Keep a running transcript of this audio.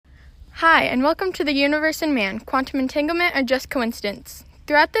Hi, and welcome to The Universe and Man, Quantum Entanglement or Just Coincidence.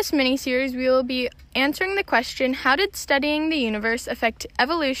 Throughout this mini-series, we will be answering the question, how did studying the universe affect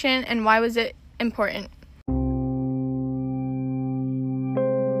evolution and why was it important?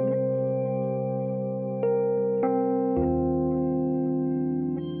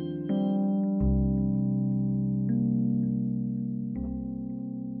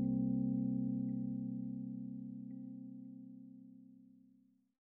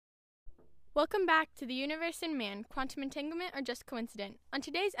 Welcome back to The Universe and Man, Quantum Entanglement or Just Coincident. On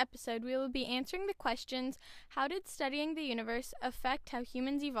today's episode, we will be answering the questions, how did studying the universe affect how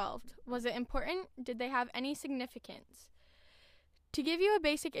humans evolved? Was it important? Did they have any significance? To give you a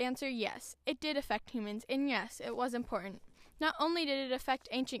basic answer, yes, it did affect humans, and yes, it was important. Not only did it affect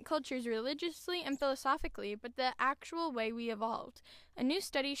ancient cultures religiously and philosophically, but the actual way we evolved. A new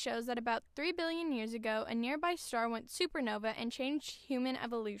study shows that about 3 billion years ago, a nearby star went supernova and changed human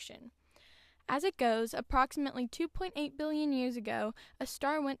evolution. As it goes, approximately 2.8 billion years ago, a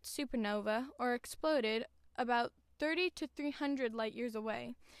star went supernova, or exploded, about 30 to 300 light years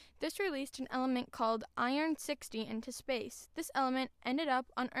away. This released an element called iron-60 into space. This element ended up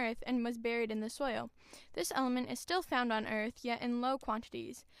on Earth and was buried in the soil. This element is still found on Earth, yet in low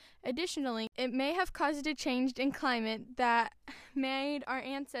quantities. Additionally, it may have caused a change in climate that made our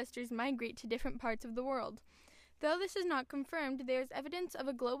ancestors migrate to different parts of the world. Though this is not confirmed, there is evidence of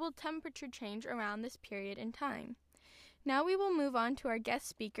a global temperature change around this period in time. Now we will move on to our guest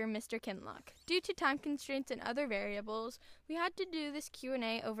speaker, Mr. Kinloch. Due to time constraints and other variables, we had to do this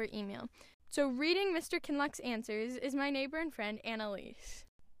Q&A over email. So reading Mr. Kinloch's answers is my neighbor and friend, Annalise.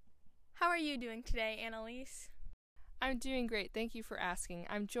 How are you doing today, Annalise? I'm doing great. Thank you for asking.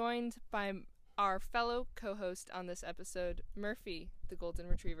 I'm joined by our fellow co-host on this episode, Murphy, the Golden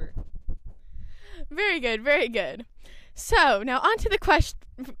Retriever. Very good, very good. So, now on to the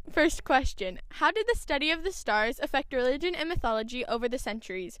first question. How did the study of the stars affect religion and mythology over the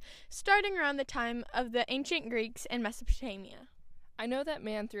centuries, starting around the time of the ancient Greeks and Mesopotamia? I know that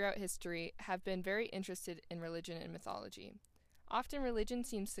man throughout history have been very interested in religion and mythology. Often religion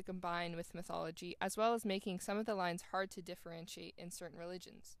seems to combine with mythology, as well as making some of the lines hard to differentiate in certain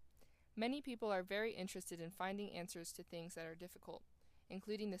religions. Many people are very interested in finding answers to things that are difficult,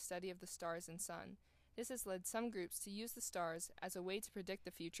 including the study of the stars and sun. This has led some groups to use the stars as a way to predict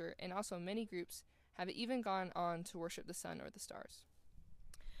the future, and also many groups have even gone on to worship the sun or the stars.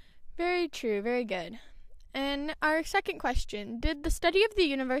 Very true, very good. And our second question, did the study of the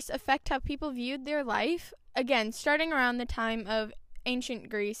universe affect how people viewed their life? Again, starting around the time of ancient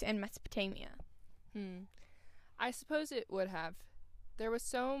Greece and Mesopotamia. I suppose it would have. There was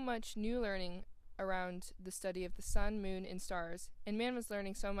so much new learning around the study of the sun, moon, and stars, and man was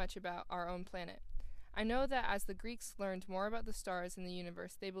learning so much about our own planet. I know that as the Greeks learned more about the stars and the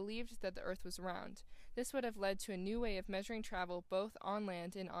universe, they believed that the earth was round. This would have led to a new way of measuring travel both on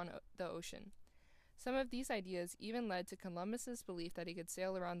land and on the ocean. Some of these ideas even led to Columbus's belief that he could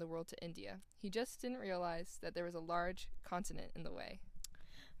sail around the world to India. He just didn't realize that there was a large continent in the way.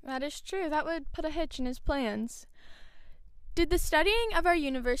 That is true. That would put a hitch in his plans. Did the studying of our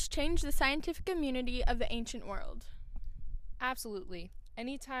universe change the scientific community of the ancient world? Absolutely.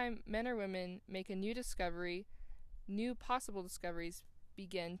 Anytime men or women make a new discovery, new possible discoveries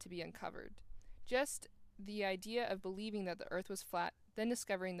begin to be uncovered. Just the idea of believing that the earth was flat, then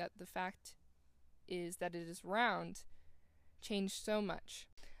discovering that the fact is that it is round, changed so much.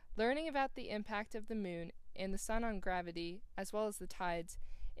 Learning about the impact of the moon and the sun on gravity, as well as the tides,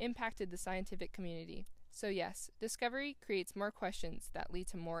 impacted the scientific community. So yes, discovery creates more questions that lead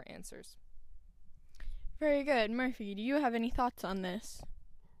to more answers. Very good. Murphy, do you have any thoughts on this?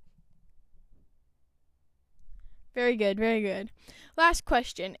 Very good, very good. Last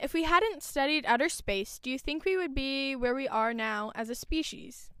question. If we hadn't studied outer space, do you think we would be where we are now as a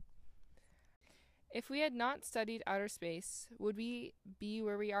species? If we had not studied outer space, would we be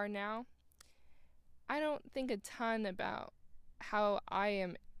where we are now? I don't think a ton about how I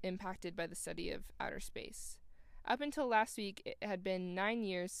am impacted by the study of outer space. Up until last week, it had been 9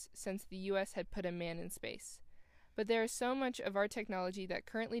 years since the U.S. had put a man in space. But there is so much of our technology that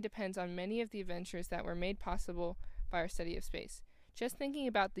currently depends on many of the adventures that were made possible by our study of space. Just thinking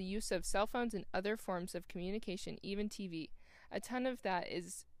about the use of cell phones and other forms of communication, even TV, a ton of that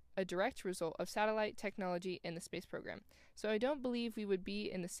is a direct result of satellite technology and the space program. So I don't believe we would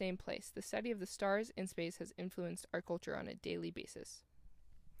be in the same place. The study of the stars and space has influenced our culture on a daily basis.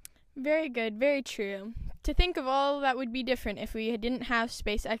 Very good, very true. To think of all that would be different if we didn't have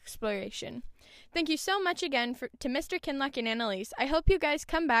space exploration. Thank you so much again to Mr. Kinloch and Annalise. I hope you guys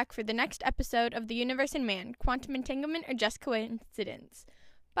come back for the next episode of The Universe and Man, Quantum Entanglement or Just Coincidence.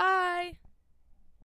 Bye!